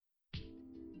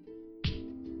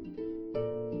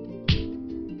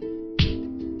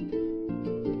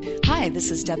Hi,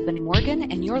 this is Deb Benny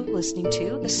Morgan, and you're listening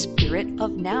to The Spirit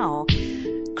of Now,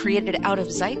 created out of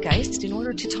Zeitgeist in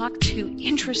order to talk to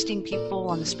interesting people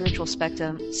on the spiritual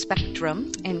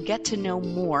spectrum and get to know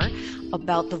more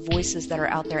about the voices that are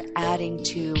out there adding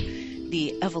to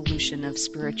the evolution of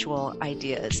spiritual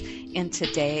ideas. And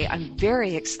today I'm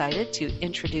very excited to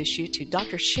introduce you to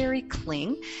Dr. Sherry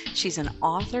Kling. She's an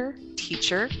author,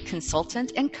 teacher,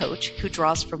 consultant, and coach who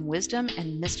draws from wisdom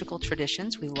and mystical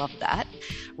traditions. We love that.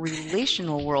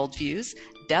 Relational worldviews,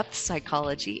 depth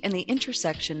psychology, and the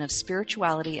intersection of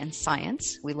spirituality and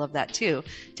science. We love that too,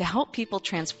 to help people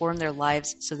transform their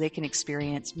lives so they can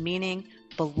experience meaning,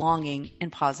 belonging, and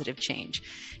positive change.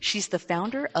 She's the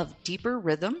founder of Deeper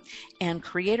Rhythm and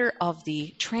creator of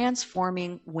the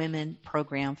Transforming Women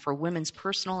program for women's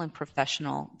personal and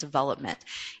professional development.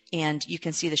 And you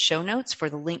can see the show notes for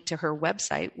the link to her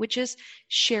website, which is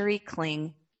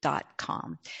sherrykling.com.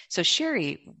 So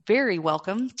Sherry, very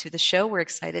welcome to the show. We're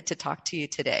excited to talk to you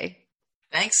today.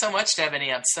 Thanks so much,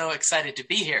 Debony. I'm so excited to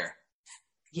be here.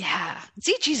 Yeah,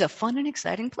 ZG's a fun and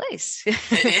exciting place. It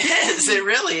is. It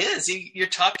really is. You're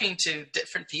talking to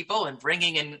different people and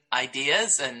bringing in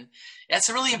ideas, and that's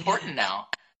really important now.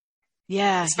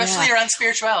 Yeah, especially around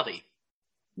spirituality.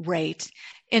 Right.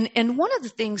 And one of the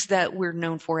things that we're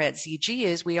known for at ZG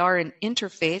is we are an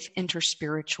interfaith,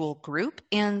 interspiritual group.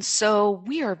 And so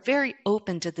we are very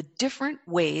open to the different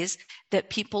ways that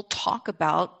people talk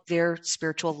about their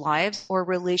spiritual lives or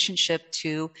relationship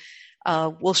to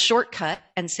we'll shortcut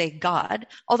and say God,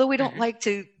 although we don't like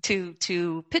to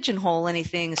pigeonhole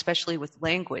anything, especially with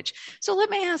language. So let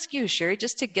me ask you, Sherry,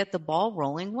 just to get the ball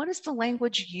rolling, what is the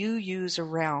language you use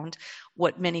around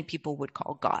what many people would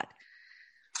call God?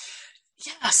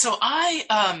 Yeah, so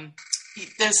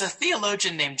there's a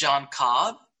theologian named John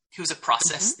Cobb, who's a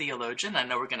process theologian. I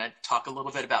know we're going to talk a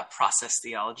little bit about process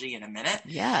theology in a minute.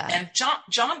 Yeah. And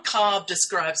John Cobb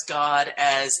describes God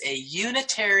as a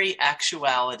unitary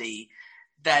actuality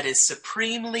that is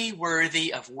supremely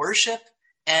worthy of worship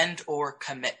and or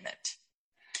commitment.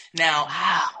 Now,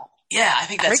 wow. Yeah, I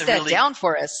think that's break that down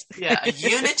for us. Yeah, a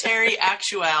unitary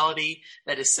actuality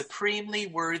that is supremely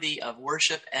worthy of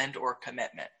worship and or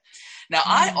commitment. Now,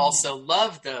 I also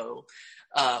love, though,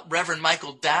 Reverend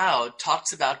Michael Dowd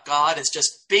talks about God as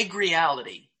just big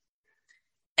reality.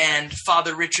 And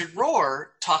Father Richard Rohr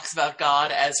talks about God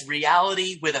as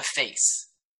reality with a face.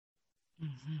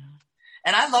 Mm-hmm.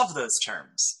 And I love those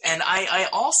terms. And I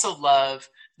also love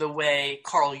the way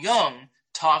Carl Jung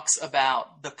talks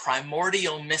about the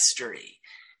primordial mystery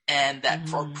and that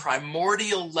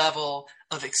primordial level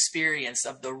of experience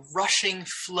of the rushing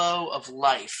flow of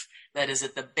life that is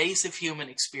at the base of human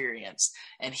experience.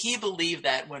 And he believed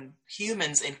that when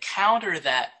humans encounter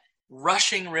that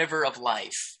rushing river of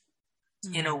life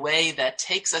in a way that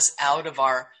takes us out of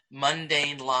our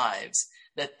mundane lives,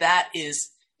 that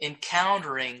is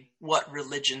encountering what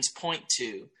religions point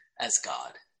to as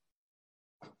God.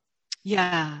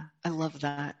 Yeah, I love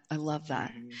that. I love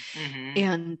that. Mm-hmm.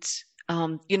 And,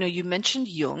 you mentioned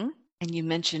Jung and you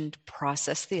mentioned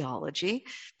process theology.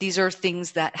 These are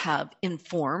things that have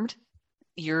informed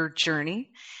your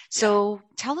journey. So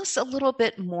tell us a little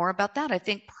bit more about that. I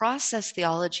think process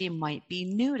theology might be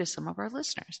new to some of our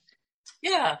listeners.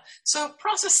 Yeah. So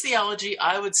process theology,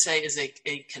 I would say, is a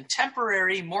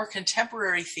more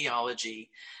contemporary theology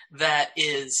that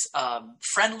is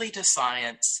friendly to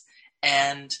science,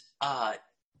 and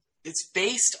it's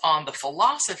based on the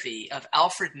philosophy of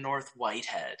Alfred North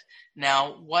Whitehead.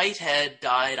 Now, Whitehead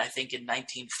died, I think, in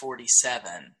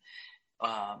 1947.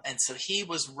 And so he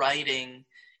was writing,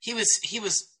 he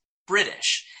was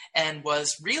British and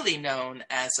was really known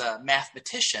as a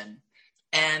mathematician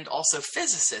and also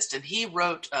physicist. And he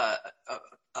wrote a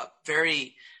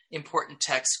very important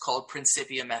text called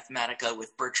Principia Mathematica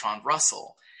with Bertrand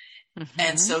Russell. Mm-hmm.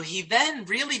 And so he then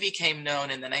really became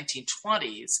known in the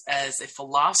 1920s as a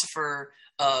philosopher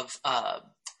of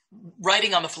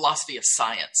writing on the philosophy of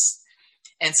science.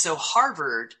 And so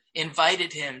Harvard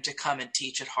invited him to come and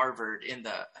teach at Harvard in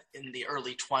the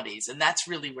early 20s. And that's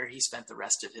really where he spent the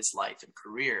rest of his life and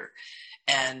career.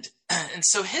 And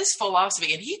so his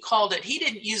philosophy, and he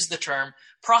didn't use the term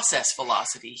process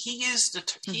philosophy. He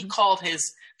called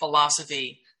his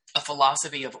philosophy a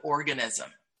philosophy of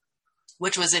organism,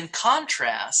 which was in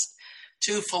contrast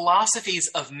to philosophies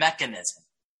of mechanism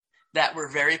that were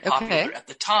very popular at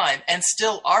the time and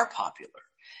still are popular.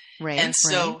 Right, and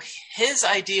so his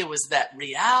idea was that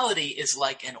reality is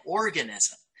like an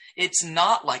organism. It's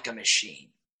not like a machine.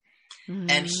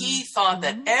 Mm-hmm. And he thought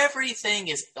that everything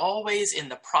is always in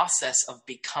the process of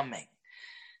becoming.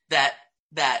 That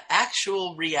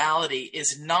actual reality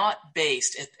is not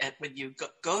based at when you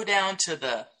go down to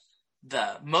the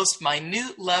the most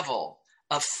minute level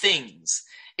of things.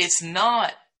 It's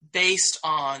not based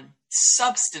on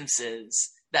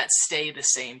substances that stay the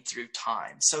same through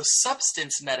time. So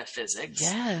substance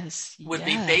metaphysics would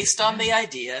be based on the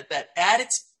idea that at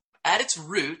its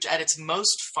root, at its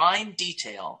most fine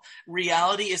detail,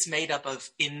 reality is made up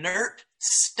of inert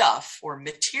stuff or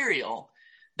material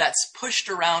that's pushed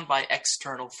around by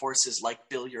external forces like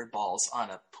billiard balls on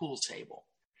a pool table.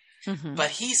 Mm-hmm. But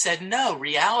he said, no,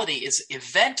 reality is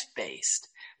event-based.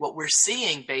 What we're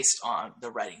seeing based on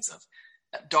the writings of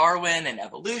Darwin and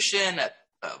evolution,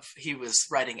 he was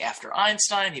writing after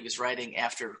Einstein, he was writing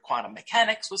after quantum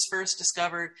mechanics was first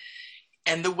discovered,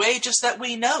 and the way just that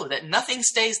we know that nothing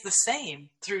stays the same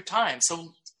through time.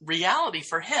 So reality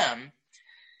for him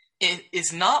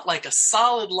is not like a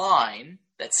solid line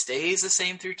that stays the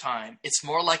same through time. It's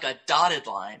more like a dotted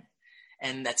line,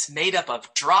 and that's made up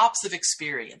of drops of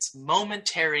experience,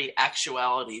 momentary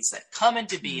actualities that come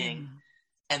into being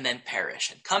and then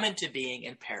perish, and come into being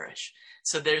and perish.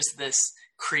 So there's this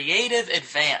creative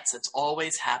advance that's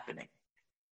always happening.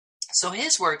 So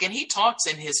his work, and he talks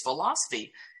in his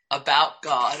philosophy about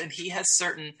God, and he has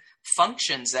certain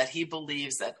functions that he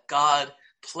believes that God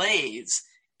plays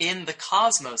in the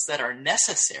cosmos that are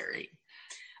necessary.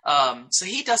 So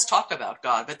he does talk about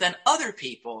God, but then other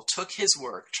people took his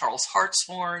work, Charles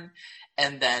Hartshorne,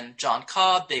 and then John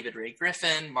Cobb, David Ray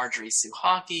Griffin, Marjorie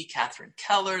Suchocki, Catherine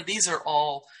Keller. These are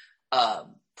all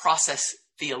process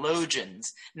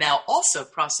theologians. Now, also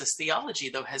process theology,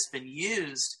 though, has been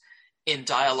used in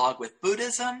dialogue with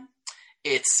Buddhism.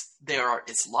 There are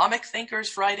Islamic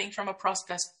thinkers writing from a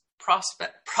process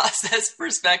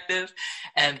perspective,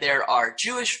 and there are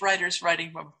Jewish writers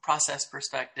writing from a process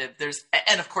perspective.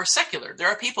 And of course, secular. There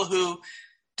are people who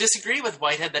disagree with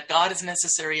Whitehead that God is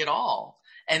necessary at all,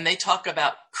 and they talk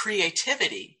about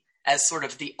creativity as sort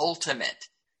of the ultimate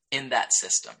in that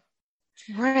system.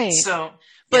 Right. So,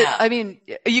 but yeah. I mean,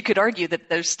 you could argue that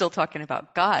they're still talking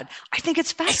about God. I think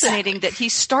it's fascinating that he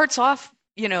starts off,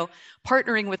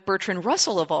 partnering with Bertrand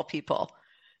Russell of all people.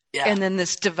 Yeah. And then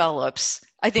this develops.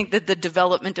 I think that the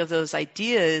development of those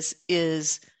ideas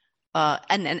is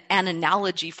an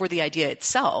analogy for the idea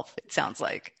itself, it sounds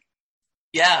like.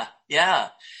 Yeah.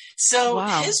 So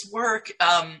his work,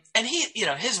 and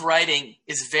his writing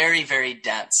is very, very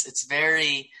dense. It's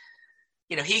very,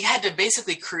 he had to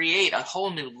basically create a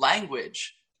whole new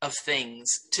language of things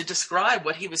to describe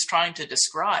what he was trying to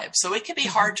describe. So it can be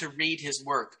hard to read his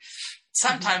work.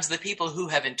 Sometimes the people who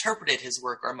have interpreted his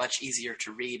work are much easier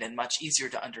to read and much easier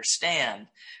to understand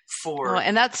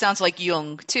and that sounds like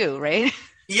Jung too, right?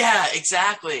 Yeah,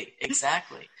 exactly.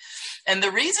 And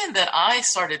the reason that I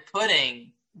started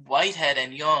putting Whitehead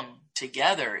and Jung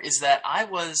together is that I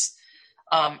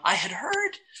had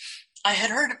heard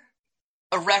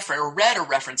a reference, or read a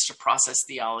reference to process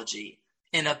theology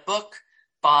in a book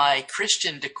by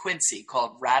Christian De Quincey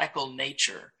called Radical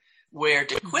Nature, where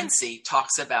De Quincey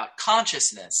talks about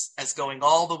consciousness as going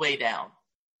all the way down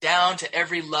to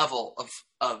every level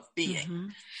of being. Mm-hmm.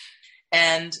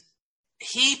 And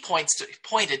he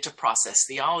pointed to process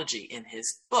theology in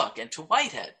his book and to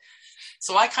Whitehead.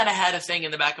 So I kind of had a thing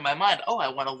in the back of my mind, I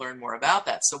want to learn more about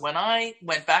that. So when I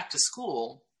went back to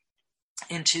school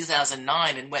in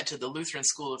 2009 and went to the Lutheran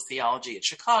School of Theology at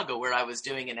Chicago, where I was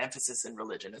doing an emphasis in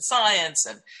religion and science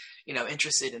and,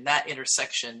 interested in that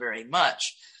intersection very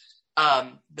much.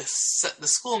 The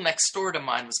school next door to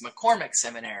mine was McCormick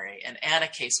Seminary, and Anna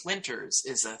Case Winters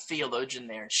is a theologian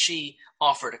there. She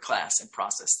offered a class in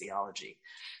process theology.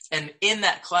 And in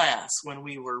that class, when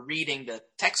we were reading the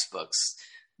textbooks,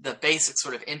 the basic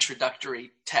sort of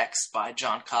introductory text by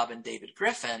John Cobb and David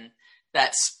Griffin,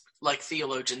 that's like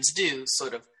theologians do,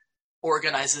 sort of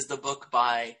organizes the book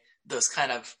by those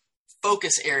kind of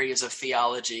focus areas of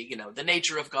theology, the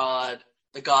nature of God,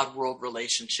 the God-world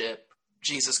relationship,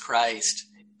 Jesus Christ,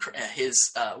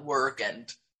 his work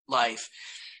and life.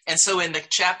 And so in the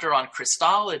chapter on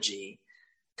Christology,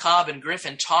 Cobb and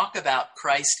Griffin talk about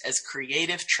Christ as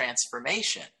creative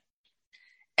transformation.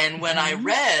 And when I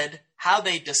read how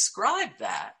they described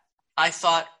that, I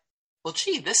thought, well,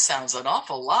 gee, this sounds an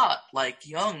awful lot like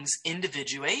Jung's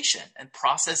individuation and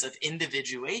process of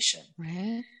individuation.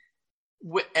 Right.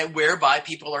 Whereby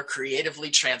people are creatively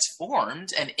transformed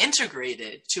and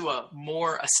integrated to a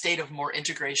state of more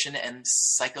integration and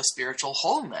psychospiritual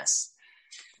wholeness.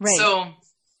 Right. So,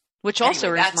 which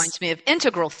also reminds me of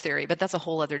integral theory, but that's a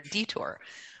whole other detour.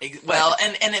 Well,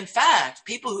 and in fact,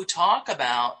 people who talk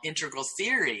about integral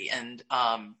theory and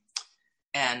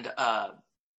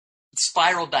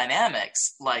spiral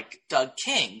dynamics, like Doug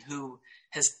King, who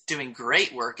is doing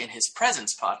great work in his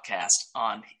Presence podcast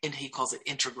and he calls it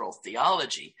integral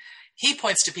theology. He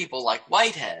points to people like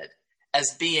Whitehead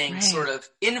as being sort of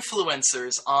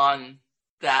influencers on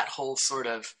that whole sort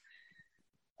of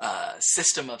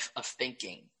system of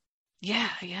thinking. Yeah,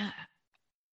 yeah.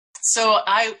 So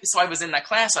I was in that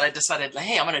class and I decided,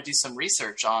 hey, I'm going to do some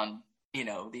research on,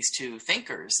 these two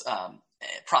thinkers,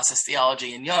 process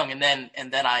theology and Jung. And then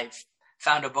I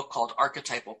found a book called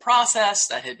Archetypal Process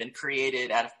that had been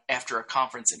created after a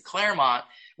conference in Claremont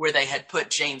where they had put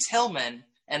James Hillman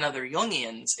and other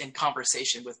Jungians in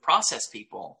conversation with process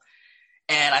people.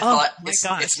 And I thought,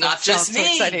 it's not just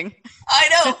me. So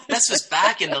I know. This was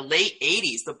back in the late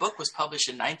 80s. The book was published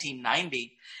in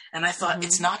 1990. And I thought,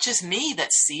 it's not just me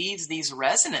that sees these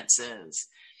resonances.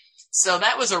 So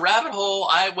that was a rabbit hole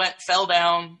I fell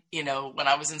down, when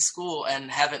I was in school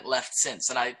and haven't left since.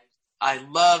 And I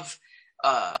love,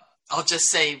 I'll just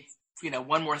say,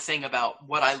 one more thing about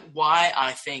why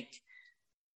I think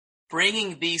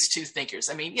bringing these two thinkers.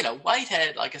 I mean,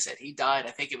 Whitehead, like I said, he died,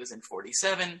 I think it was in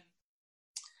 1947.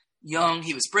 Jung,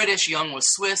 he was British. Jung was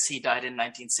Swiss. He died in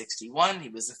 1961. He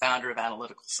was the founder of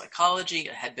analytical psychology.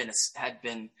 Had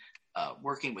been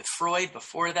working with Freud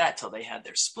before that till they had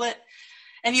their split.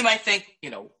 And you might think,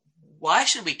 why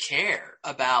should we care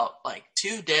about like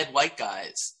two dead white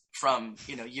guys from,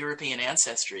 European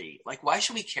ancestry? Like, why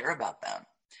should we care about them?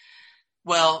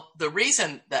 Well, the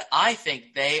reason that I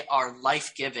think they are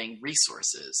life-giving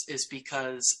resources is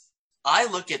because I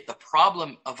look at the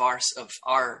problem of our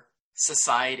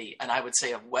society, and I would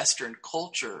say of Western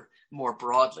culture more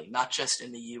broadly, not just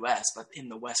in the US, but in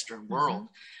the Western world,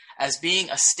 as being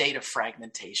a state of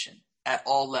fragmentation at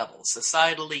all levels,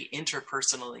 societally,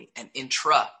 interpersonally, and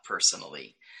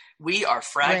intrapersonally. We are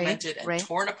fragmented and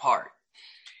torn apart.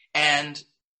 And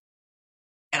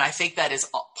I think that is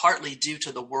partly due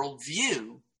to the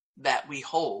worldview that we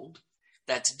hold,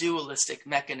 that's dualistic,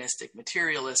 mechanistic,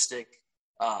 materialistic,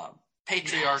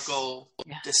 patriarchal,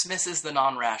 dismisses the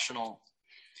non-rational.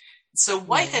 So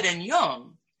Whitehead and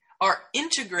Jung are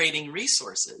integrating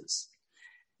resources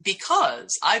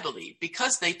because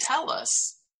they tell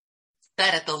us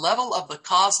that at the level of the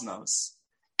cosmos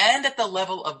and at the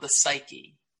level of the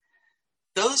psyche,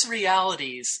 those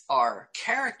realities are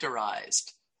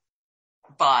characterized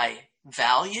by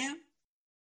value,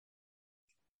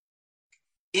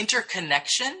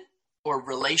 interconnection or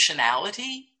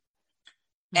relationality,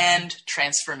 and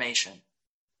transformation.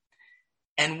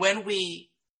 And when we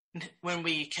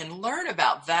can learn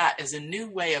about that as a new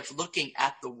way of looking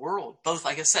at the world, both,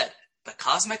 like I said, the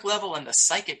cosmic level and the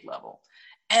psychic level,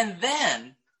 and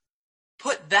then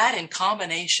put that in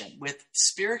combination with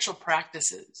spiritual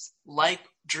practices like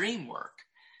dream work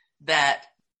that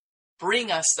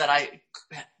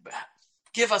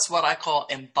give us what I call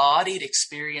embodied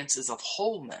experiences of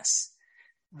wholeness,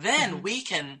 then we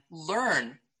can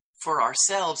learn for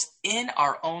ourselves in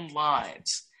our own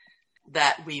lives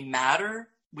that we matter,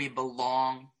 we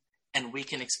belong, and we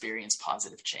can experience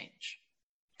positive change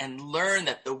and learn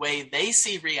that the way they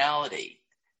see reality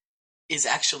is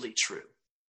actually true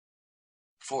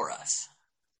for us.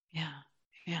 Yeah.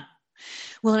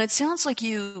 Well, and it sounds like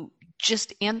you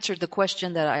just answered the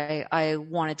question that I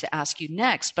wanted to ask you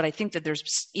next, but I think that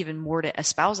there's even more to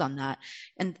espouse on that.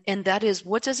 And that is,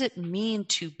 what does it mean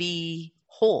to be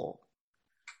whole?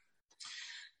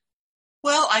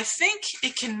 Well, I think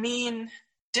it can mean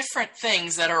different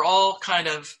things that are all kind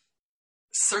of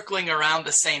circling around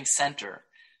the same center.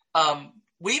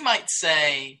 We might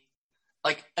say,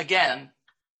 like, again,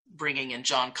 bringing in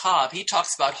John Cobb, he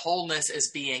talks about wholeness as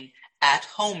being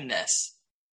at-homeness,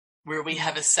 where we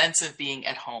have a sense of being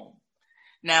at home.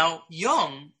 Now,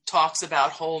 Jung talks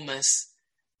about wholeness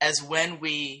as when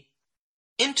we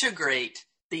integrate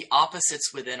the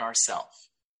opposites within ourselves.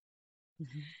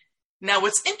 Now,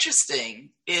 what's interesting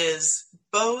is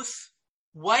both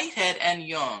Whitehead and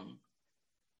Jung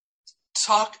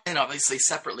talk, and obviously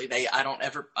separately, I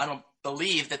don't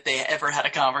believe that they ever had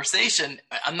a conversation.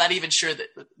 I'm not even sure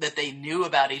that they knew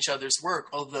about each other's work,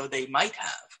 although they might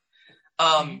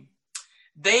have.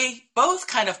 They both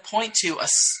kind of point to a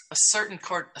certain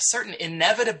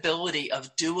inevitability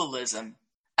of dualism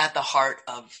at the heart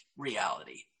of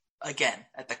reality, again,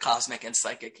 at the cosmic and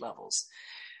psychic levels.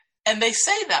 And they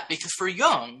say that because for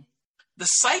Jung, the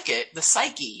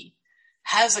psyche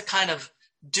has a kind of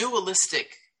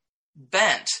dualistic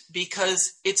bent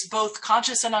because it's both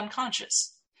conscious and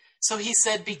unconscious. So he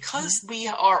said, because we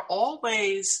are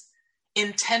always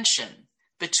in tension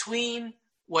between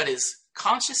what is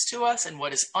conscious to us and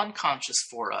what is unconscious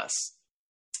for us,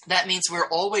 that means we're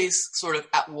always sort of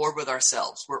at war with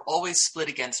ourselves. We're always split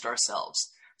against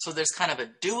ourselves. So there's kind of a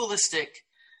dualistic,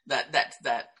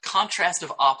 that contrast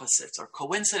of opposites or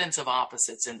coincidence of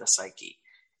opposites in the psyche.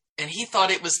 And he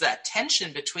thought it was that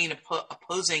tension between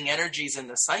opposing energies in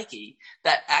the psyche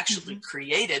that actually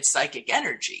created psychic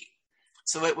energy.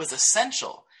 So it was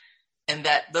essential. And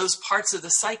that those parts of the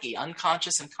psyche,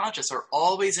 unconscious and conscious, are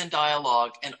always in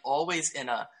dialogue and always in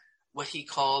what he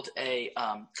called a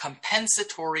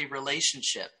compensatory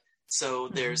relationship. So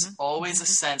there's always a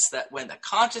sense that when the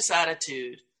conscious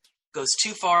attitude goes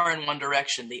too far in one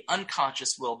direction, the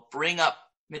unconscious will bring up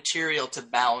material to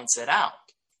balance it out.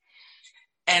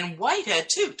 And Whitehead,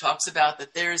 too, talks about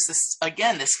that there's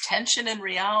this tension in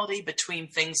reality between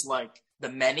things like the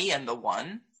many and the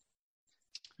one.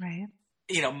 Right.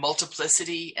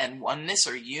 Multiplicity and oneness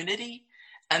or unity.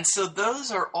 And so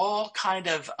those are all kind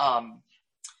of,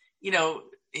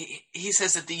 he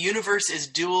says that the universe is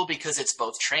dual because it's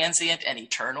both transient and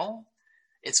eternal.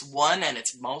 It's one and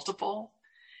it's multiple.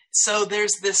 So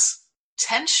there's this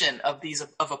tension of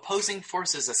of opposing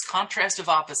forces, this contrast of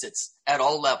opposites at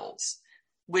all levels,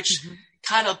 which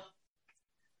kind of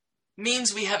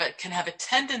means we can have a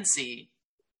tendency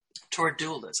toward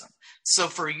dualism. So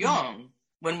for Jung,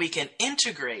 when we can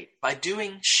integrate by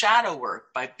doing shadow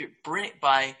work, by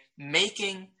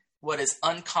making what is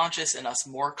unconscious in us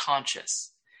more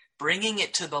conscious, bringing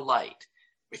it to the light,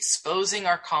 exposing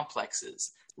our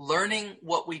complexes, learning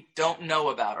what we don't know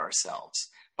about ourselves,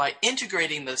 by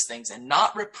integrating those things and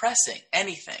not repressing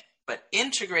anything, but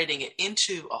integrating it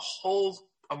into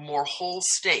a more whole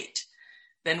state,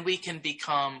 then we can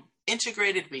become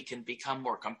integrated, we can become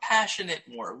more compassionate,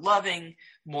 more loving,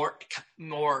 more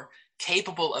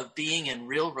capable of being in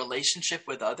real relationship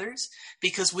with others,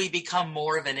 because we become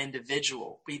more of an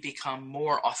individual. We become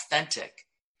more authentic.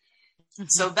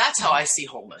 So that's how I see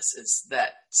wholeness, is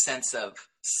that sense of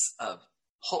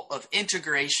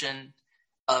integration,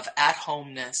 of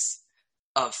at-homeness,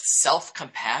 of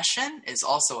self-compassion is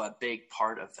also a big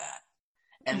part of that.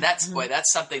 And that's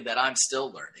something that I'm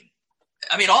still learning.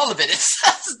 I mean, all of it is,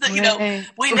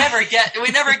 we never get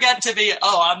to be,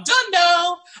 I'm done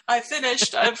now. I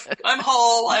finished. I'm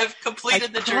whole. I've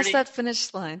completed the journey. Crossed that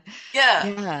finish line.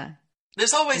 Yeah.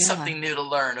 There's always something new to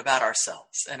learn about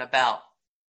ourselves and about,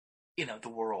 the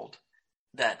world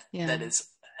that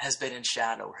has been in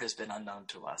shadow or has been unknown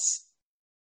to us.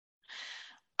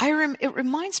 It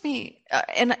reminds me,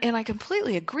 and I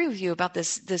completely agree with you about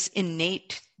this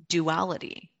innate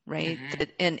duality. Right.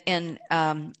 And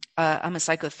I'm a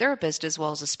psychotherapist as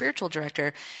well as a spiritual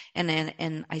director.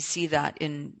 And I see that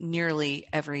in nearly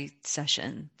every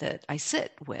session that I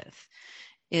sit with,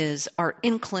 is our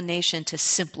inclination to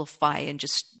simplify and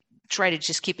just try to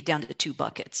just keep it down to two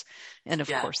buckets. And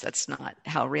of course, that's not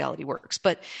how reality works.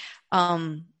 But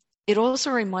it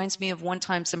also reminds me of one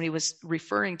time somebody was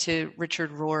referring to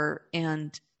Richard Rohr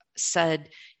and said,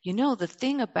 the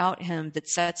thing about him that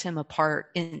sets him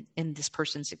apart in this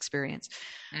person's experience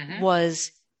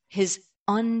was his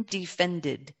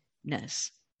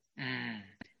undefendedness.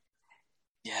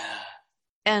 Yeah.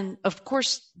 And of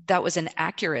course, that was an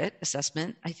accurate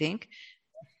assessment, I think.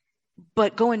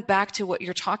 But going back to what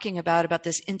you're talking about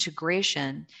this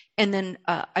integration, and then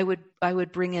I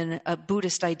would bring in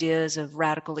Buddhist ideas of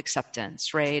radical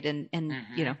acceptance, right? And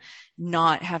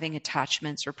not having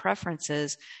attachments or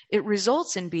preferences. It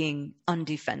results in being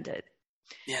undefended,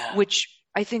 which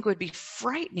I think would be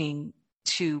frightening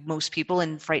to most people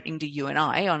and frightening to you and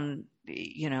I on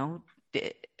a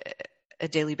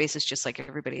daily basis, just like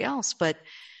everybody else. But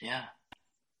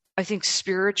I think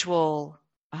spiritual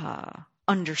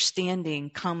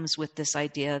understanding comes with this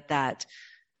idea that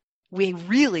we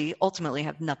really ultimately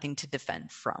have nothing to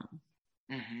defend from.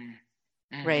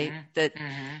 Right? That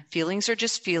feelings are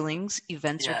just feelings,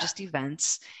 events are just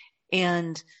events.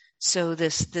 And so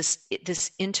this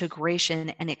integration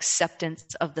and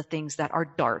acceptance of the things that are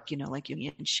dark, like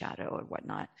Jungian shadow or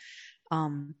whatnot,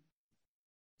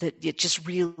 that it just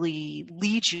really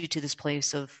leads you to this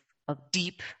place of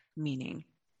deep meaning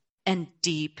and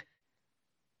deep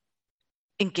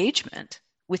engagement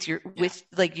with with,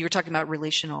 like you were talking about,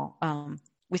 relational,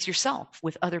 with yourself,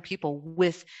 with other people,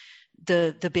 with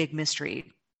the big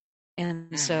mystery.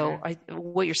 And so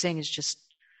what you're saying is just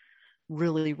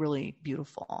really, really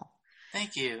beautiful.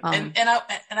 Thank you. And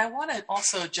I want to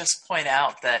also just point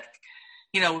out that,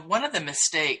 one of the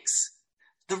mistakes,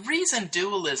 the reason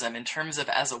dualism in terms of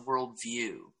as a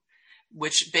worldview,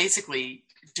 which basically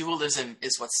dualism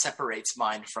is what separates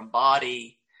mind from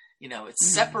body, it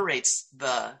separates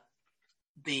the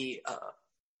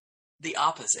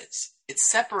opposites. It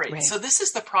separates. Right. So this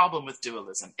is the problem with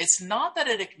dualism. It's not that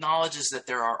it acknowledges that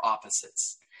there are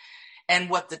opposites.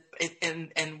 And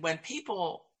when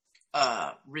people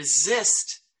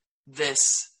resist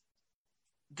this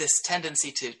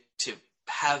tendency to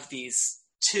have these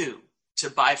two, to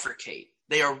bifurcate.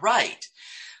 They are right.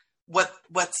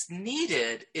 What's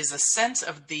needed is a sense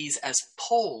of these as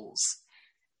poles,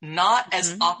 not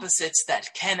as opposites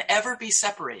that can ever be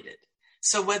separated.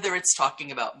 So whether it's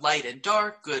talking about light and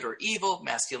dark, good or evil,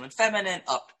 masculine, feminine,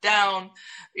 up, down,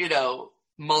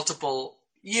 multiple,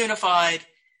 unified,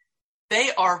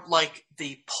 they are like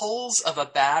the poles of a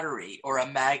battery or a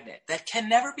magnet that can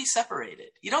never be separated.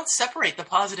 You don't separate the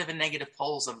positive and negative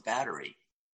poles of a battery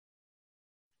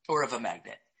or of a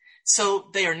magnet. So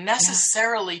they are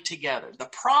necessarily together. The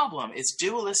problem is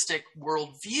dualistic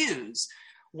worldviews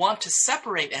want to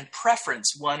separate and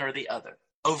preference one or the other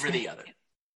over the other.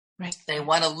 Right. They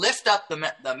want to lift up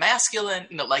the masculine,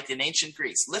 like in ancient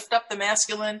Greece, lift up the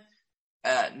masculine,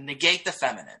 negate the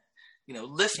feminine.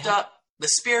 Lift up the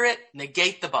spirit,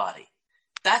 negate the body.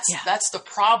 That's the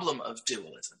problem of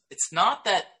dualism. It's not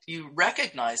that you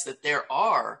recognize that there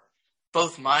are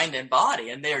both mind and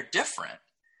body and they're different,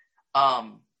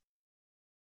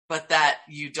 but that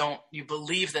you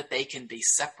believe that they can be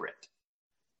separate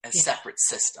as separate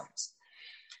systems.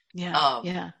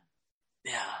 Yeah.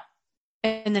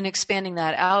 And then expanding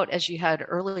that out, as you had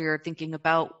earlier, thinking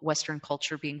about Western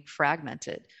culture being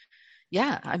fragmented.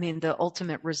 Yeah, I mean, the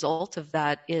ultimate result of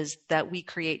that is that we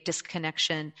create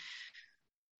disconnection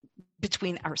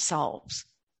between ourselves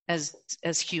as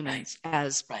humans,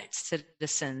 as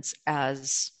citizens,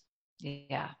 we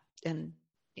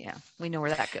know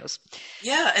where that goes.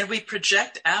 Yeah, and we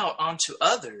project out onto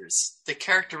others the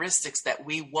characteristics that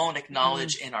we won't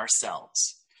acknowledge in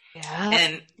ourselves.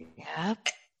 And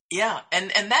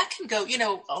that can go,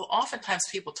 oftentimes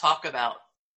people talk about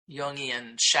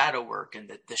Jungian shadow work and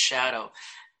the shadow,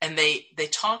 and they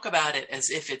talk about it as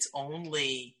if it's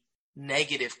only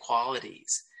negative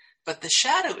qualities. But the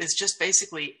shadow is just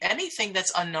basically anything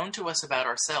that's unknown to us about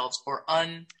ourselves or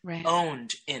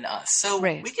unowned in us. So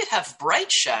we could have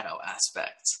bright shadow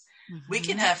aspects. We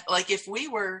can have, like, if we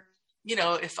were,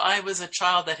 if I was a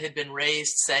child that had been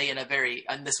raised, say, in a very,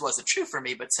 and this wasn't true for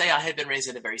me, but say I had been raised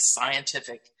in a very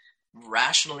scientific,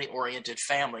 rationally oriented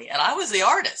family, and I was the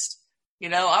artist,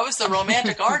 I was the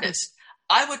romantic artist,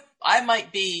 I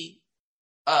might be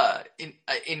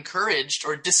encouraged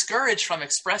or discouraged from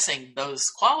expressing those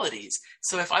qualities.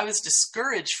 So if I was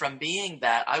discouraged from being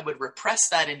that, I would repress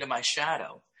that into my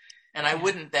shadow, and I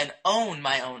wouldn't then own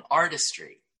my own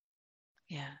artistry.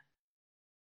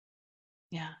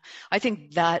 I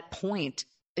think that point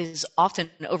is often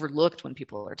overlooked when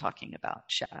people are talking about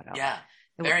shadow.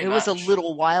 It was a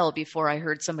little while before I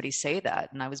heard somebody say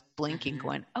that, and I was blinking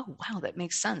going, oh, wow, that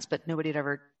makes sense. But nobody had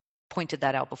ever pointed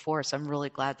that out before. So I'm really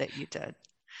glad that you did.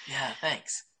 Yeah,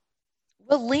 thanks.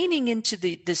 Well, leaning into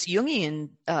this Jungian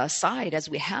side, as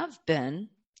we have been,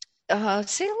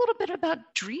 say a little bit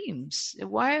about dreams.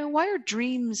 Why are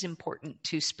dreams important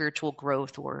to spiritual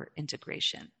growth or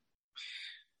integration?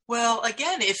 Well,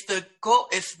 again, if the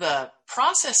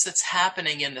process that's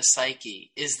happening in the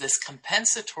psyche is this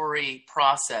compensatory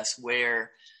process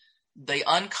where the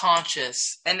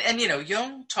unconscious, and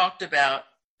Jung talked about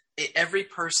every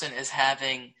person as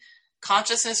having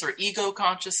consciousness or ego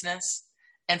consciousness.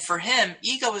 And for him,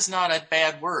 ego is not a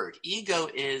bad word. Ego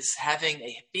is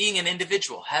being an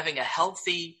individual, having a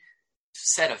healthy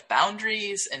set of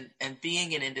boundaries and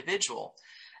being an individual.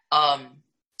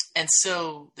 And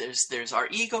so there's our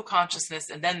ego consciousness,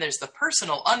 and then there's the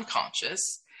personal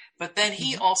unconscious. But then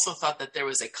he also thought that there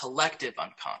was a collective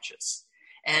unconscious.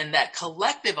 And that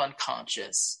collective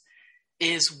unconscious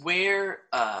is where,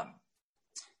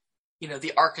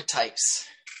 the archetypes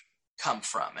come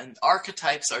from. And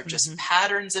archetypes are just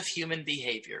patterns of human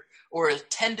behavior, or a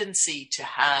tendency to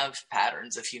have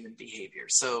patterns of human behavior.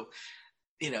 So,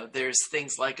 there's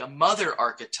things like a mother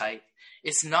archetype.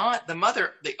 It's not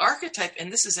the archetype,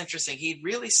 and this is interesting, he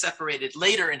really separated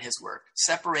later in his work,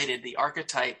 separated the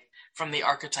archetype from the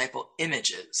archetypal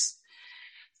images.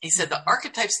 He said the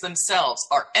archetypes themselves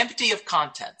are empty of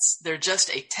contents. They're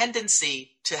just a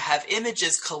tendency to have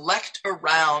images collect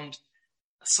around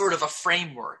sort of a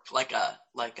framework, like an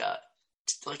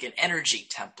energy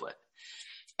template.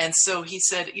 And so he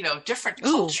said, different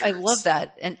cultures. Ooh, I love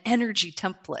that. An energy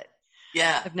template.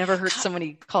 Yeah. I've never heard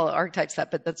somebody call archetypes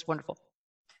that, but that's wonderful.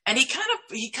 And he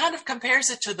kind of compares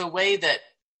it to the way that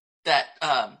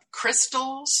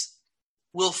crystals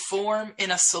will form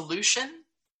in a solution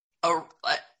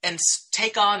and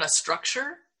take on a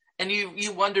structure. And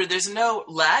you wonder, there's no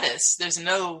lattice, there's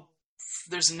no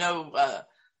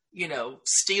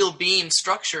steel beam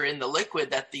structure in the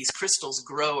liquid that these crystals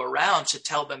grow around to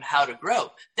tell them how to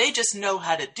grow. They just know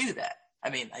how to do that. I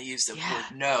mean, I use the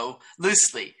word know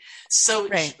loosely. So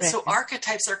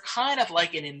archetypes are kind of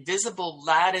like an invisible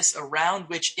lattice around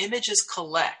which images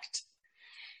collect.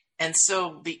 And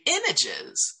so the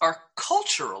images are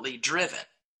culturally driven.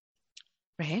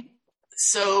 Right.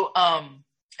 So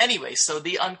anyway, so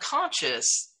the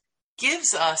unconscious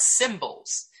gives us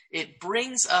symbols. It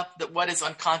brings up what is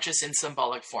unconscious in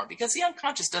symbolic form, because the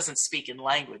unconscious doesn't speak in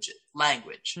language.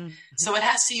 Mm-hmm. So it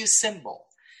has to use symbol.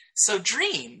 So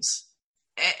dreams,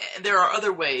 and there are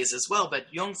other ways as well, but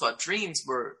Jung thought dreams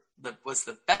was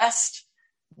the best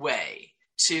way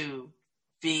to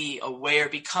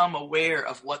become aware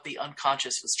of what the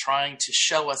unconscious was trying to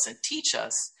show us and teach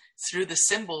us through the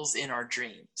symbols in our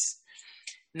dreams.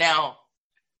 Now,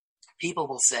 people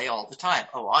will say all the time,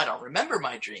 oh, I don't remember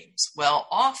my dreams. Well,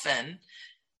 often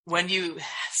when you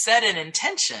set an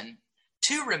intention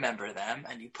to remember them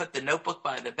and you put the notebook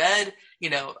by the bed,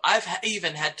 I've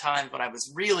even had times when I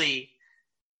was really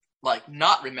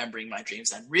not remembering my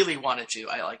dreams and really wanted to.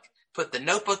 I put the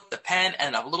notebook, the pen,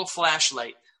 and a little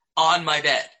flashlight on my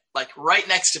bed, right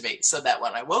next to me, so that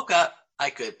when I woke up, I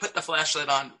could put the flashlight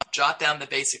on, jot down the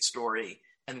basic story,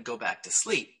 and go back to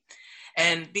sleep.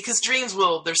 And because dreams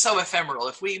they're so ephemeral.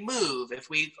 If we move, if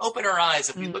we open our eyes,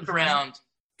 if we look around,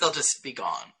 they'll just be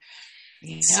gone.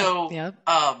 Yep,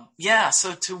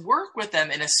 so to work with them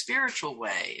in a spiritual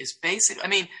way is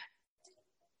basically,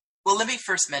 let me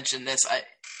first mention this.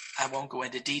 I won't go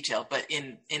into detail, but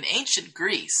in ancient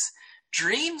Greece,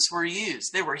 dreams were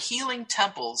used. There were healing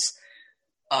temples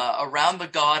around the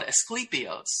god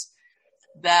Asclepios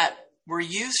that were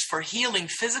used for healing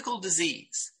physical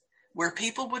disease, where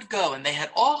people would go and they had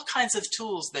all kinds of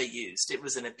tools they used. It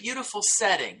was in a beautiful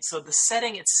setting. So the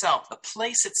setting itself, the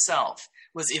place itself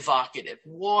was evocative.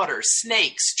 Water,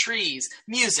 snakes, trees,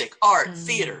 music, art,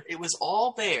 theater. It was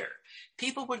all there.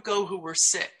 People would go who were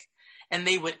sick and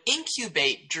they would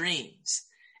incubate dreams.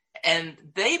 And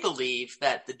they believed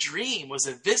that the dream was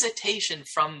a visitation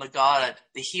from the God,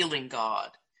 the healing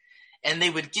God. And they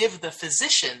would give the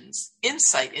physicians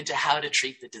insight into how to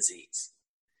treat the disease.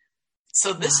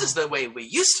 So this is the way we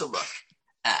used to look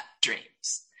at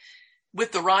dreams.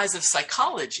 With the rise of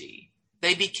psychology,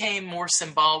 they became more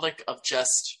symbolic of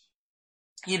just,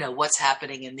 what's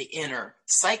happening in the inner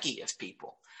psyche of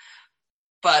people.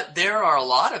 But there are a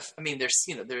lot of, I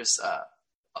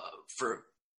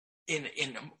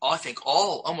think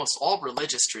almost all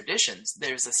religious traditions,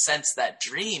 there's a sense that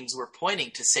dreams were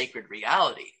pointing to sacred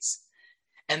realities.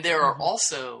 And there are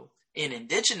also, in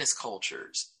indigenous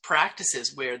cultures,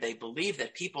 practices where they believe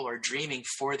that people are dreaming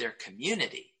for their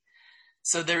community.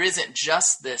 So there isn't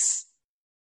just this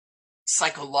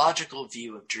psychological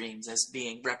view of dreams as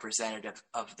being representative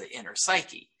of the inner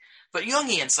psyche. But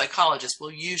Jungian psychologists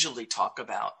will usually talk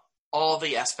about all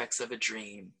the aspects of a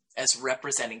dream as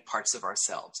representing parts of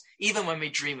ourselves. Even when we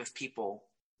dream of people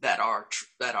that are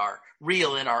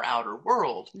real in our outer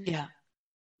world,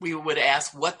 we would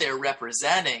ask what they're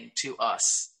representing to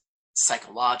us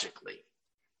psychologically.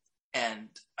 And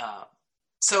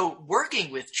so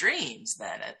working with dreams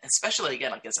then, especially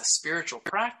again, as a spiritual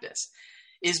practice,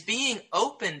 is being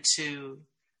open to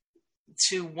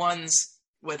one's,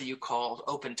 whether you call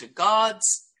open to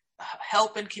God's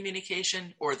help in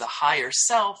communication or the higher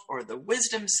self or the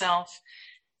wisdom self.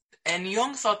 And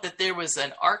Jung thought that there was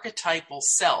an archetypal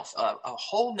self, a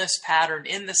wholeness pattern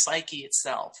in the psyche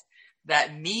itself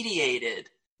that mediated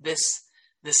this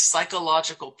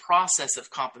psychological process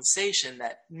of compensation,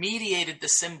 that mediated the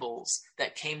symbols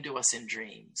that came to us in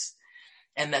dreams.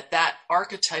 And that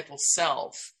archetypal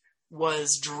self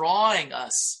was drawing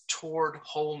us toward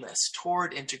wholeness,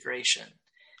 toward integration.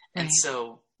 Right. And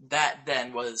so that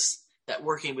then was that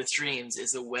working with dreams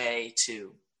is a way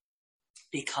to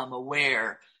become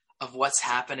aware of what's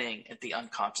happening at the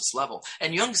unconscious level.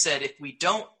 And Jung said, if we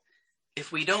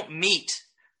don't meet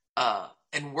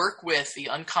and work with the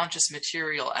unconscious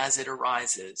material as it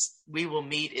arises, we will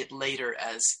meet it later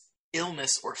as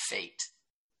illness or fate.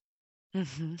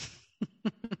 Mm-hmm.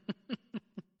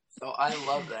 So I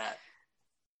love that.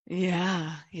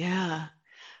 Yeah.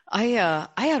 I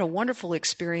had a wonderful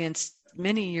experience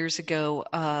many years ago.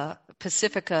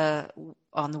 Pacifica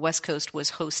on the West Coast was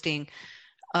hosting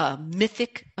a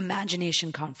Mythic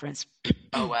Imagination Conference.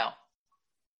 Oh, wow.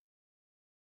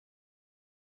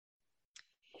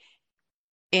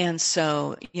 And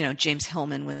so, James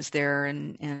Hillman was there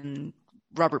and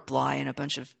Robert Bly and a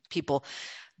bunch of people.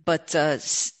 But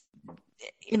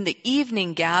in the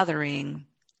evening gathering,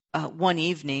 one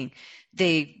evening,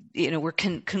 they were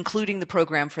concluding the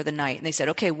program for the night. And they said,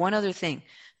 okay, one other thing.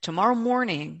 Tomorrow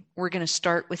morning, we're going to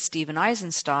start with Stephen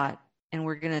Eisenstadt, and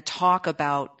we're going to talk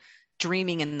about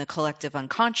dreaming in the collective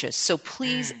unconscious. So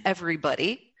please,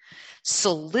 everybody,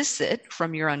 solicit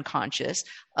from your unconscious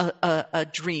a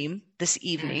dream this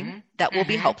evening that will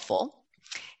be helpful.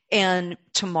 And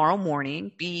tomorrow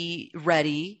morning, be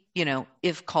ready,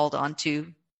 if called on,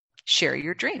 to share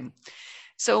your dream.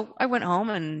 So I went home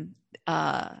and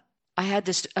I had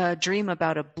this dream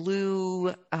about a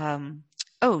blue,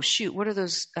 what are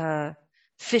those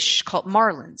fish called?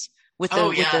 Marlins with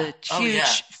the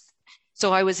huge.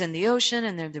 So I was in the ocean,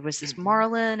 and there was this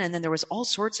marlin, and then there was all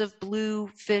sorts of blue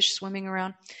fish swimming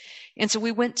around. And so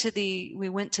we went to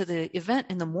the event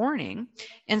in the morning.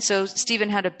 And so Stephen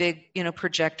had a big,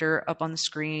 projector up on the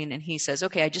screen, and he says,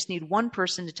 okay, I just need one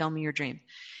person to tell me your dream.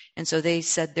 And so they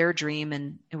said their dream,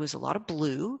 and it was a lot of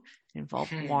blue, it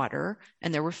involved water,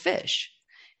 and there were fish.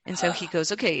 And so he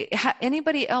goes, okay,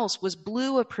 anybody else, was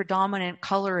blue a predominant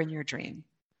color in your dream?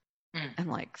 And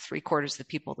like 3/4 of the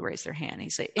people raised their hand. He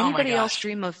said, anybody else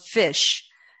dream of fish?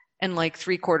 And like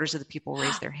 3/4 of the people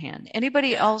raised their hand.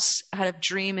 Anybody else had a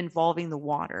dream involving the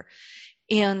water?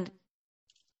 And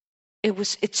it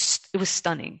was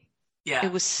stunning. Yeah.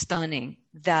 It was stunning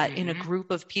that in a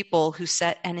group of people who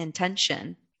set an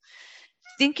intention,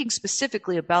 thinking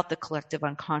specifically about the collective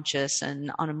unconscious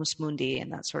and Animus Mundi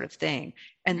and that sort of thing.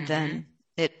 And then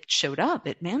it showed up,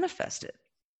 it manifested.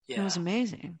 Yeah. It was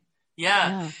amazing.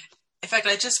 Yeah. In fact,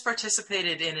 I just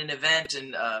participated in an event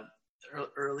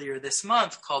earlier this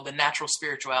month called the Natural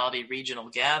Spirituality Regional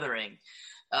Gathering.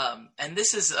 And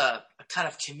this is a kind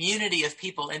of community of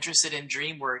people interested in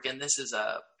dream work. And this is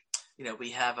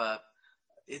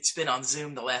it's been on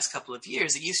Zoom the last couple of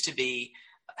years. It used to be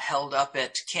held up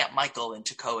at Camp Michael in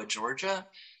Toccoa, Georgia.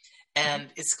 And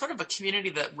it's kind of a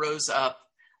community that rose up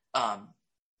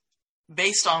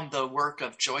based on the work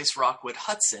of Joyce Rockwood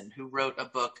Hudson, who wrote a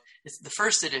book. The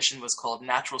first edition was called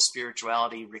Natural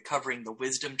Spirituality, Recovering the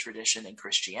Wisdom Tradition in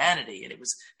Christianity. And it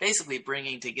was basically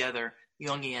bringing together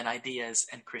Jungian ideas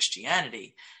and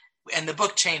Christianity. And the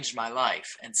book changed my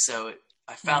life. And so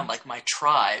I found like my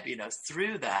tribe,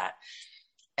 through that.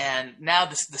 And now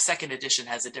the second edition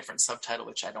has a different subtitle,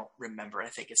 which I don't remember. I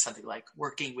think it's something like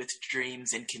Working with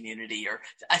Dreams in Community, or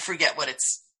I forget what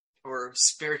it's, or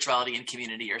Spirituality in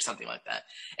Community or something like that.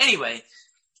 Anyway,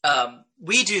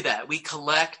 we do that. We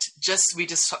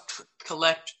just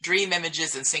collect dream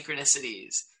images and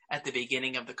synchronicities at the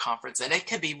beginning of the conference. And it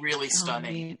can be really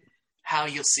stunning how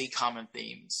you'll see common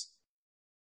themes.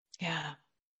 Yeah.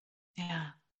 Yeah.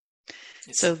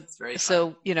 It's very fun.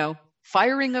 So,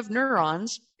 firing of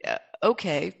neurons,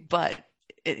 okay, but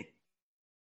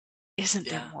isn't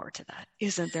there more to that?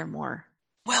 Isn't there more?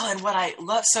 Well, and what I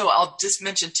love, so I'll just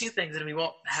mention two things, and we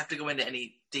won't have to go into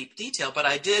any deep detail, but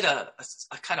I did a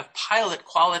kind of pilot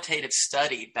qualitative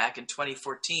study back in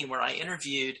 2014 where I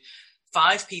interviewed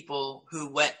 5 people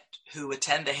who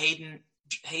attend the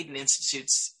Hayden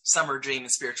Institute's Summer Dream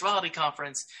and Spirituality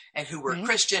Conference, and who were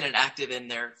Christian and active in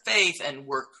their faith and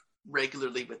work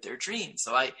regularly with their dreams.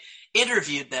 So I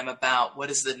interviewed them about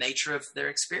what is the nature of their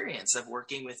experience of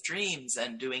working with dreams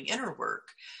and doing inner work.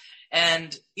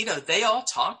 And, they all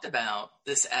talked about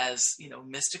this as,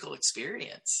 mystical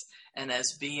experience and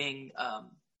as being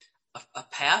a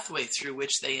pathway through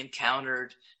which they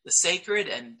encountered the sacred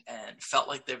and felt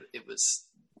like it was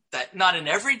that not in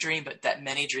every dream, but that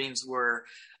many dreams were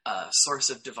a source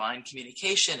of divine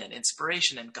communication and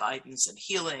inspiration and guidance and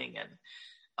healing and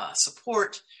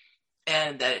support,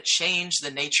 and that it changed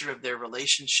the nature of their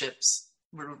relationships.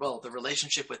 Well, the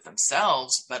relationship with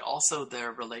themselves, but also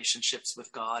their relationships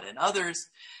with God and others.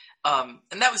 And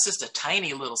that was just a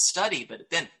tiny little study, but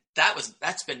then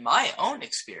that's been my own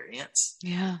experience.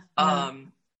 Yeah.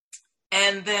 And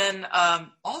then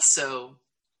also,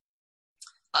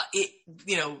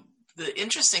 the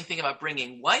interesting thing about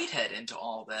bringing Whitehead into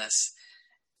all this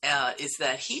is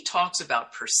that he talks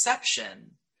about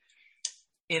perception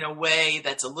in a way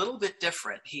that's a little bit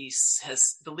different. He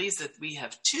believes that we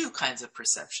have 2 kinds of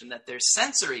perception, that there's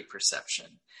sensory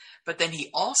perception, but then he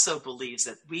also believes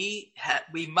that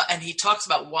and he talks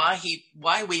about why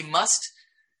we must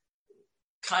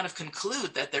kind of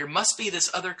conclude that there must be this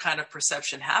other kind of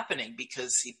perception happening,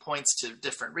 because he points to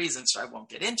different reasons, so I won't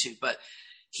get into, but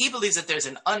he believes that there's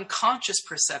an unconscious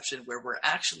perception where we're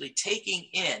actually taking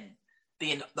in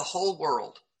the whole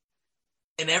world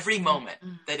in every moment,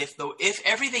 that if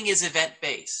everything is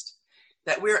event-based,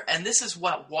 that and this is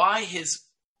why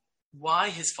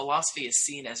his philosophy is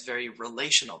seen as very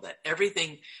relational, that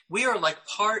we are like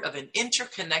part of an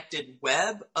interconnected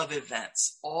web of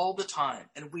events all the time.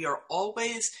 And we are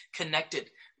always connected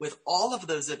with all of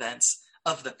those events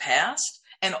of the past,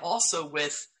 and also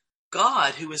with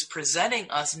God, who is presenting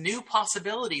us new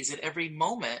possibilities at every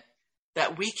moment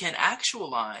that we can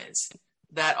actualize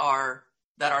that are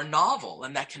novel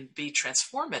and that can be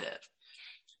transformative.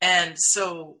 And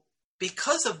so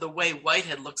because of the way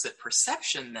Whitehead looks at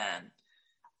perception, then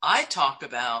I talk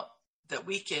about that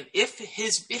we can, if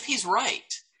he's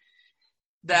right,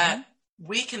 that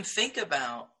we can think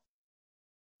about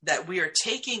that we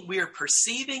are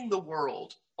perceiving the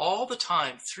world all the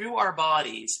time through our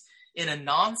bodies in a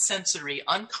non-sensory,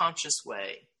 unconscious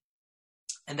way.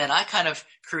 And then I kind of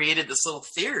created this little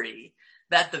theory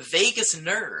that the vagus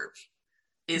nerve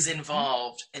is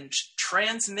involved in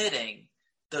transmitting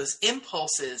those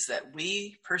impulses that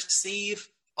we perceive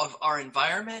of our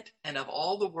environment and of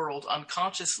all the world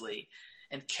unconsciously,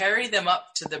 and carry them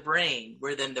up to the brain,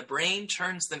 where then the brain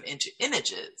turns them into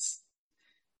images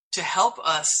to help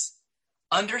us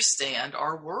understand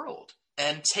our world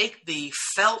and take the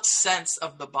felt sense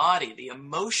of the body, the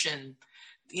emotion.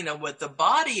 What the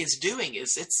body is doing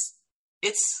is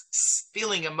it's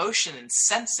feeling emotion and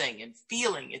sensing and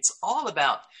feeling. It's all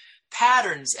about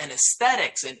patterns and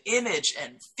aesthetics and image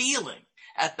and feeling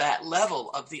at that level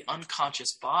of the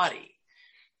unconscious body.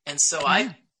 And so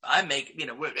I make,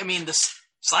 the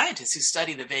scientists who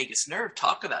study the vagus nerve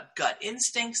talk about gut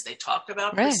instincts. They talk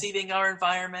about perceiving our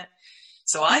environment.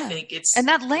 So I think and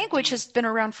that language has been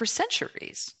around for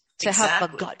centuries to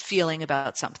have a gut feeling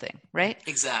about something, right?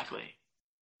 Exactly.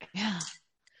 Yeah.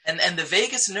 And the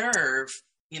vagus nerve,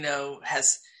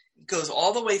 goes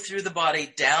all the way through the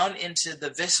body down into the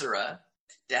viscera,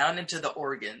 down into the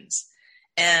organs.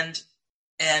 And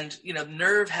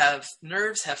nerves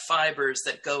have fibers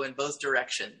that go in both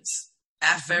directions,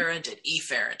 afferent and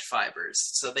efferent fibers.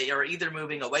 So they are either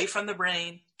moving away from the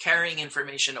brain, carrying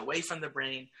information away from the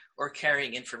brain, or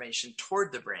carrying information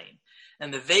toward the brain.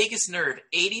 And the vagus nerve,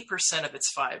 80% of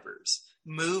its fibers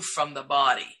move from the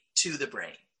body to the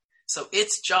brain. So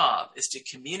its job is to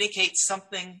communicate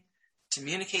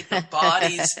the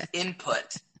body's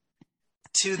input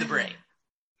to the brain.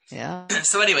 Yeah.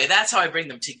 So anyway, that's how I bring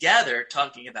them together,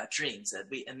 talking about dreams.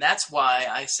 And that's why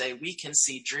I say we can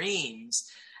see dreams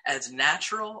as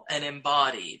natural and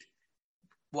embodied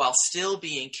while still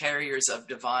being carriers of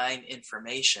divine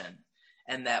information.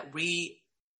 And that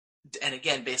and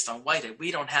again, based on Whitehead,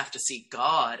 we don't have to see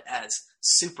God as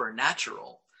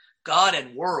supernatural. God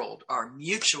and world are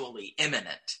mutually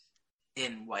immanent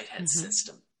in Whitehead's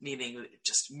system, meaning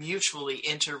just mutually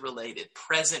interrelated,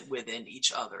 present within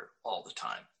each other all the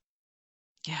time.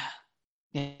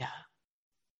 Yeah.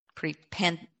 Pretty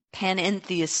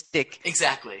panentheistic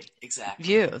exactly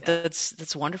view. Yeah.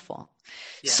 That's wonderful.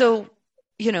 Yeah. So,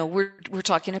 we're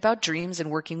talking about dreams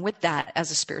and working with that as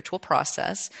a spiritual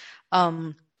process.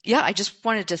 I just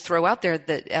wanted to throw out there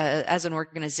that as an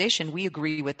organization, we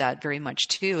agree with that very much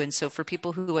too. And so for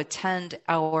people who attend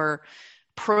our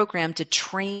program to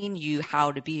train you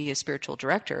how to be a spiritual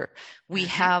director, we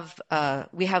have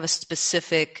a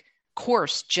specific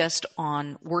course just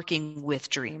on working with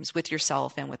dreams, with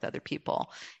yourself and with other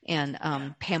people. And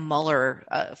Pam Muller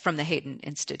from the Hayden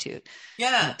Institute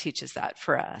teaches that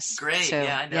for us. Great. So,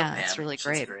 I know Pam. It's really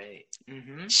great. She's great.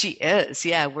 Mm-hmm. She is.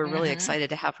 Yeah, we're really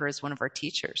excited to have her as one of our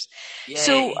teachers. Yay.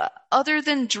 So other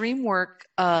than dream work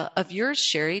of yours,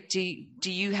 Sherry,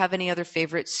 do you have any other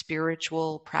favorite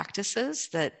spiritual practices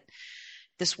that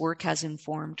this work has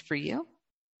informed for you?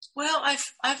 Well,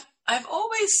 I've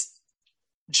always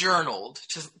journaled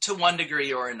to one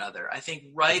degree or another. I think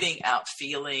writing out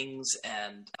feelings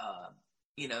and,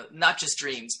 not just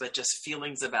dreams, but just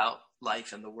feelings about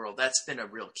life and the world, that's been a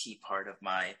real key part of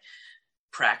my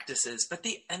practices. But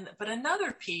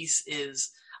another piece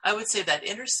is, I would say, that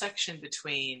intersection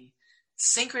between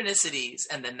synchronicities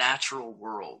and the natural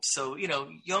world. So,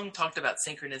 Jung talked about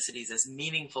synchronicities as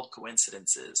meaningful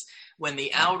coincidences when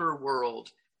the outer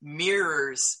world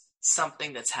mirrors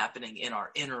something that's happening in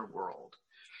our inner world.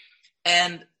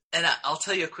 And I'll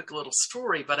tell you a quick little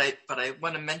story, but I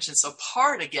want to mention, so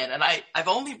part again, and I've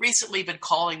only recently been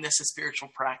calling this a spiritual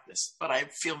practice, but I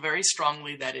feel very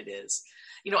strongly that it is.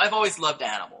 I've always loved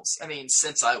animals. I mean,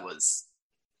 since I was,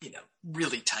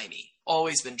 really tiny,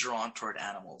 always been drawn toward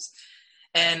animals.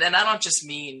 And I don't just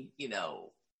mean,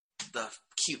 the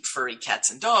cute furry cats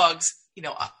and dogs.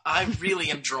 I really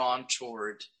am drawn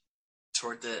toward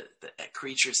the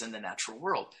creatures in the natural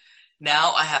world.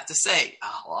 Now I have to say,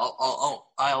 I'll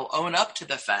own up to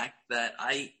the fact that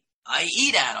I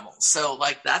eat animals. So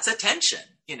that's a tension,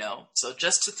 so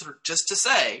just to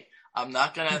say, I'm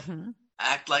not going to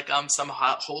act like I'm some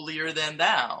holier than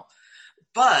thou.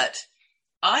 But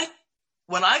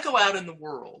when I go out in the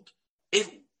world,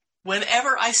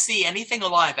 whenever I see anything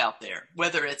alive out there,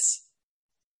 whether it's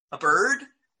a bird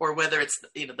or whether it's,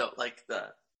 the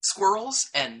squirrels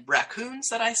and raccoons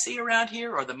that I see around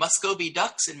here, or the Muscovy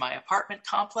ducks in my apartment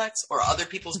complex, or other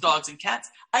people's dogs and cats,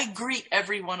 I greet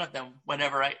every one of them when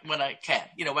I can.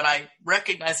 When I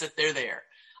recognize that they're there,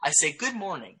 I say good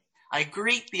morning. I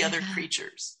greet the other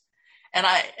creatures. And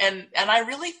I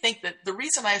really think that the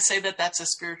reason I say that that's a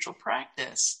spiritual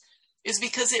practice is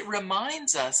because it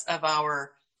reminds us of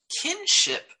our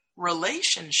kinship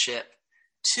relationship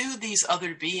to these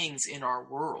other beings in our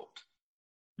world.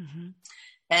 Mm-hmm.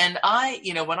 And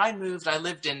when I moved, I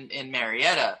lived in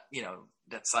Marietta,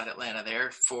 outside Atlanta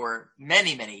there for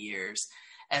many, many years,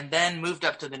 and then moved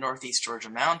up to the Northeast Georgia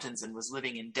mountains and was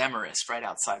living in Demarest right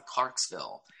outside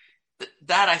Clarksville.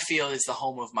 That I feel is the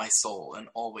home of my soul and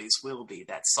always will be,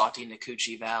 that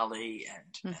Sawtee-Nacoochee Valley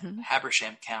and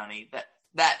Habersham County.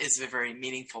 That is a very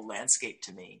meaningful landscape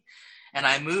to me. And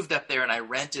I moved up there and I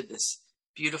rented this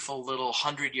beautiful little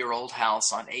 100-year-old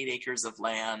house on 8 acres of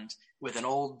land with an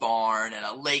old barn and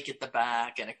a lake at the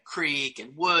back and a creek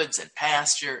and woods and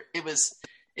pasture. It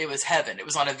was heaven. It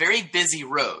was on a very busy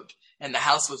road and the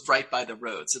house was right by the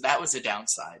road. So that was a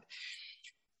downside.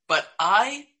 But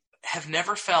I have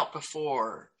never felt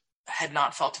before, had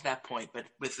not felt to that point, but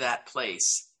with that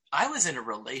place, I was in a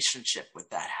relationship with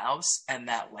that house and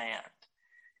that land.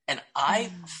 And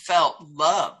I felt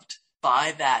loved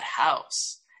by that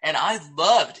house and I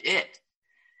loved it.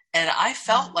 And I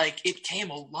felt like it came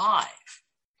alive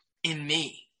in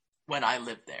me when I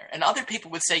lived there. And other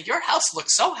people would say, your house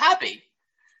looks so happy.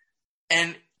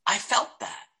 And I felt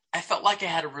that. I felt like I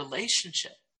had a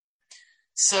relationship.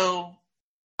 So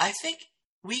I think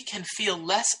we can feel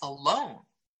less alone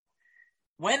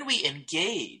when we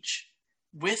engage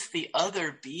with the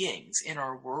other beings in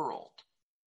our world.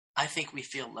 I think we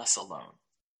feel less alone.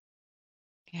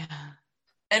 Yeah.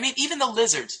 I mean, even the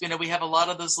lizards, we have a lot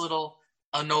of those little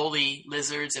anole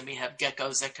lizards and we have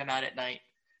geckos that come out at night.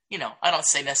 I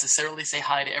don't necessarily say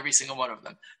hi to every single one of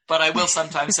them, but I will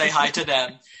sometimes say hi to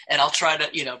them and I'll try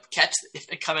to, catch, if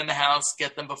they come in the house,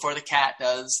 get them before the cat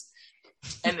does.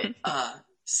 And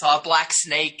saw a black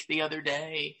snake the other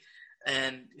day.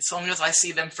 And as long as I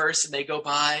see them first and they go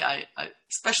by, I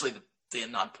especially the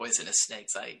non-poisonous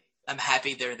snakes, I'm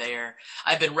happy they're there.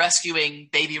 I've been rescuing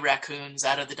baby raccoons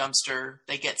out of the dumpster.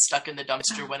 They get stuck in the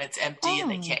dumpster when it's empty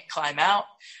and they can't climb out.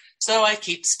 So I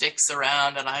keep sticks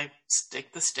around and I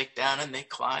stick the stick down and they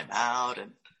climb out,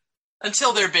 and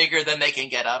until they're bigger, then they can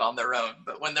get out on their own.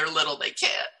 But when they're little, they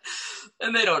can't,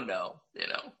 and they don't know,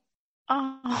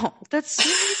 Oh, that's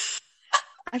sweet.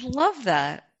 I love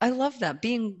that. I love that.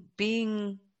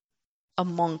 Being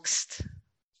amongst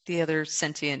the other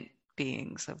sentient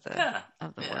beings of the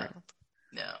world.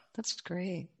 Yeah. That's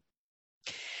great.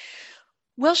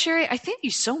 Well, Sherry, I thank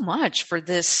you so much for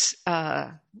this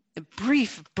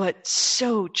brief but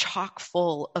so chock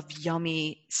full of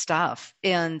yummy stuff.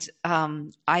 And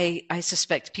I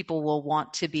suspect people will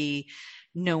want to be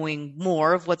knowing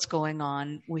more of what's going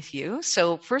on with you.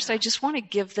 So first, I just want to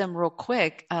give them real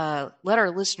quick, let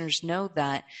our listeners know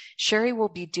that Sherry will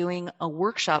be doing a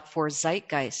workshop for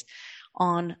Zeitgeist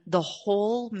on the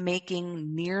whole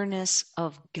making nearness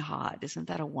of God. Isn't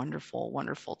that a wonderful,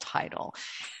 wonderful title?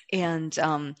 And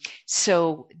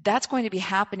so that's going to be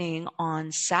happening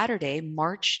on Saturday,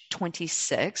 March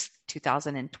 26th,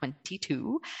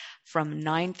 2022, from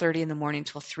 9:30 in the morning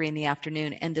till 3 in the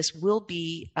afternoon. And this will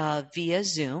be via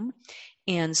Zoom.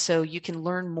 And so you can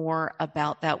learn more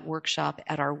about that workshop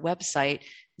at our website,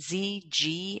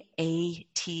 zgatl.org.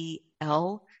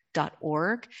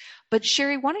 But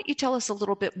Sherry, why don't you tell us a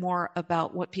little bit more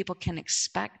about what people can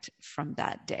expect from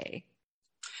that day?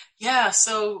 Yeah,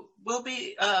 so we'll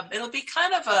be, it'll be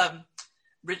kind of a,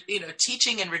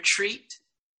 teaching and retreat,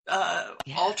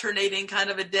 alternating kind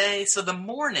of a day. So the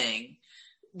morning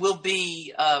will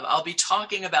be, I'll be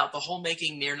talking about the whole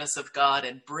making nearness of God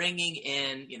and bringing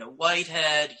in,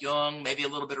 Whitehead, Jung, maybe a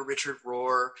little bit of Richard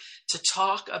Rohr, to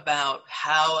talk about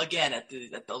how, again, at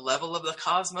the level of the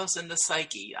cosmos and the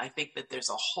psyche, I think that there's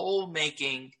a whole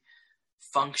making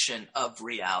function of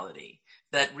reality,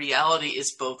 that reality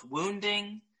is both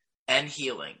wounding and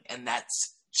healing, and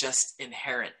that's just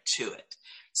inherent to it.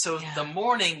 So the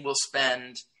morning we'll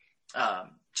spend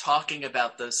talking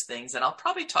about those things, and I'll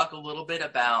probably talk a little bit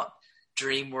about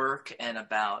dream work and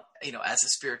about, as a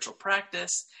spiritual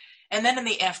practice. And then in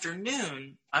the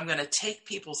afternoon, I'm going to take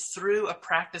people through a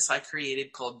practice I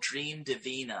created called Dream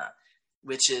Divina,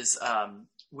 which is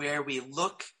where we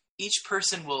look, each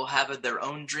person will have their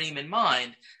own dream in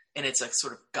mind, and it's a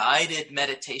sort of guided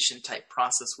meditation type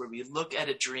process where we look at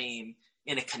a dream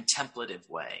in a contemplative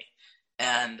way.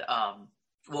 And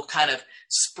we'll kind of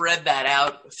spread that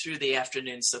out through the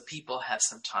afternoon so people have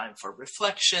some time for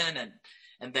reflection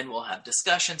and then we'll have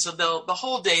discussion. So the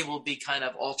whole day will be kind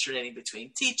of alternating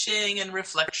between teaching and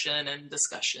reflection and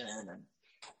discussion and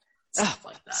stuff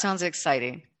like that. Sounds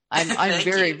exciting. I'm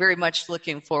very, very much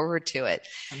looking forward to it.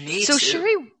 Me so too.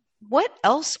 Sherry, what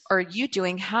else are you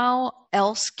doing? How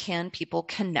else can people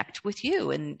connect with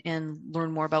you and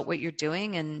learn more about what you're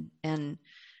doing and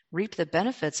reap the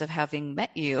benefits of having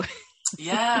met you?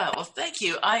 Yeah, well, thank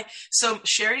you. So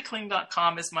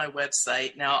sherrykling.com is my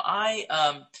website. Now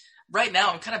right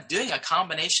now I'm kind of doing a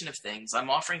combination of things. I'm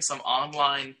offering some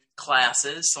online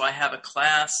classes. So I have a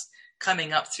class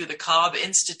coming up through the Cobb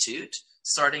Institute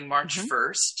starting March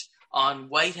 1st on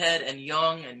Whitehead and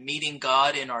Jung and meeting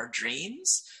God in our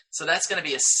dreams. So that's going to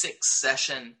be a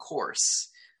 6-session course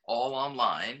all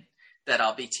online that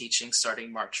I'll be teaching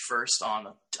starting March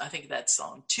 1st I think that's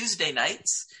on Tuesday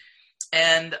nights.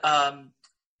 And,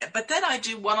 but then I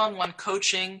do one-on-one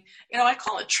coaching. I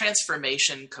call it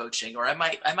transformation coaching, or I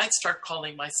might start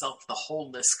calling myself the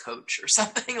wholeness coach or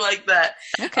something like that.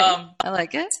 Okay. I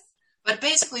like it. But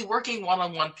basically working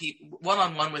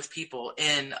one-on-one with people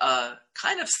in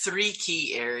kind of 3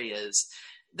 key areas.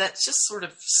 That's just sort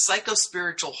of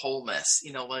psycho-spiritual wholeness,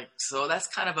 so that's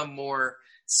kind of a more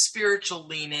spiritual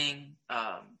leaning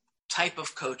type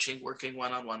of coaching, working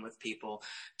one-on-one with people,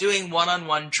 doing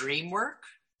one-on-one dream work.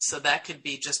 So that could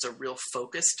be just a real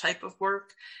focus type of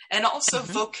work, and also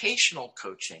vocational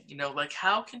coaching, like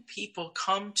how can people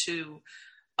come to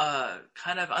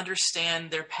kind of understand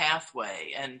their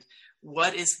pathway and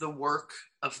what is the work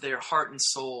of their heart and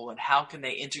soul, and how can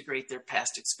they integrate their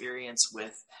past experience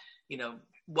with,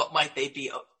 what might they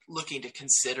be looking to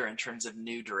consider in terms of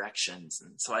new directions.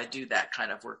 And so I do that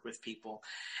kind of work with people.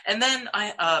 And then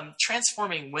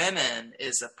Transforming Women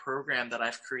is a program that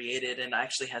I've created, and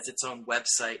actually has its own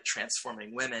website,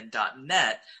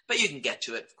 transformingwomen.net, but you can get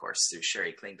to it, of course, through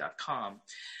sherrykling.com.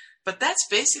 But that's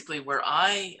basically where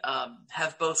I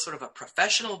have both sort of a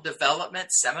professional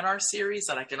development seminar series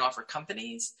that I can offer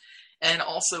companies, and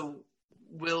also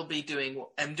I'm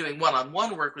doing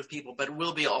one-on-one work with people, but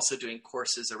we'll be also doing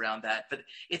courses around that. But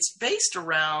it's based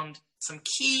around some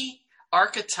key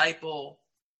archetypal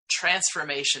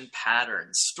transformation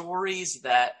patterns, stories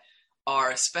that are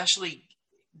especially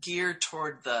geared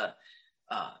toward the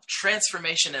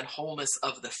transformation and wholeness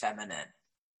of the feminine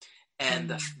and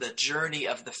the journey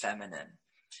of the feminine.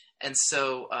 And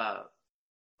so,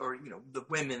 the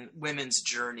women's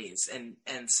journeys. And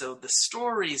so the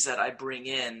stories that I bring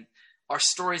in are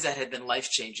stories that had been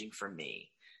life-changing for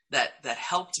me, that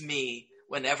helped me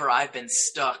whenever I've been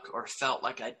stuck or felt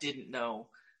like I didn't know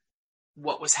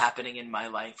what was happening in my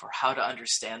life or how to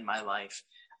understand my life.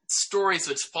 Stories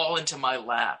would fall into my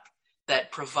lap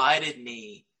that provided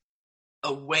me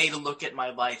a way to look at my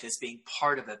life as being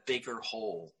part of a bigger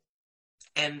whole.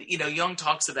 And, Jung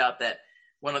talks about that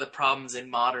one of the problems in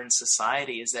modern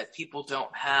society is that people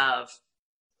don't have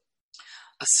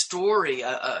a story,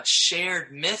 a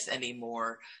shared myth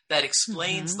anymore that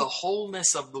explains the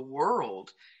wholeness of the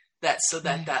world, that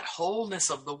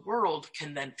wholeness of the world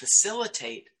can then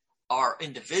facilitate our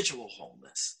individual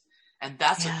wholeness. And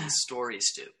that's what these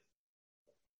stories do.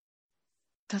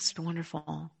 That's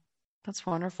wonderful. That's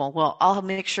wonderful. Well, I'll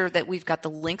make sure that we've got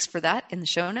the links for that in the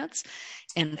show notes,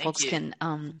 and folks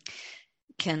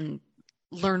can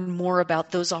learn more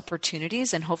about those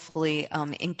opportunities and hopefully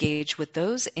engage with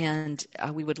those. And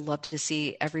we would love to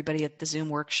see everybody at the Zoom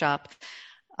workshop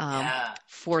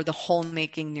for the whole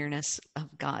making nearness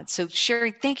of God. So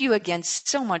Sherry, thank you again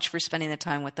so much for spending the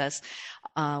time with us.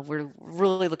 We're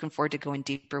really looking forward to going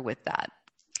deeper with that.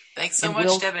 Thanks so much,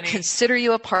 Stephanie. Consider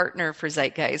you a partner for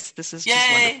Zeitgeist. This is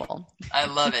just wonderful. I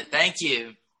love it. Thank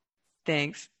you.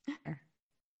 Thanks.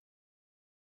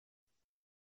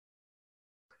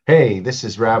 Hey, this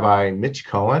is Rabbi Mitch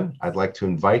Cohen. I'd like to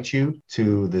invite you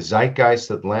to the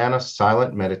Zeitgeist Atlanta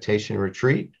Silent Meditation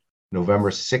Retreat, November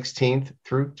 16th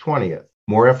through 20th.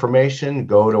 More information,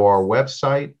 go to our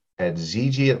website at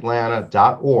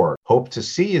zgatlanta.org. Hope to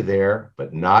see you there,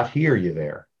 but not hear you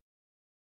there.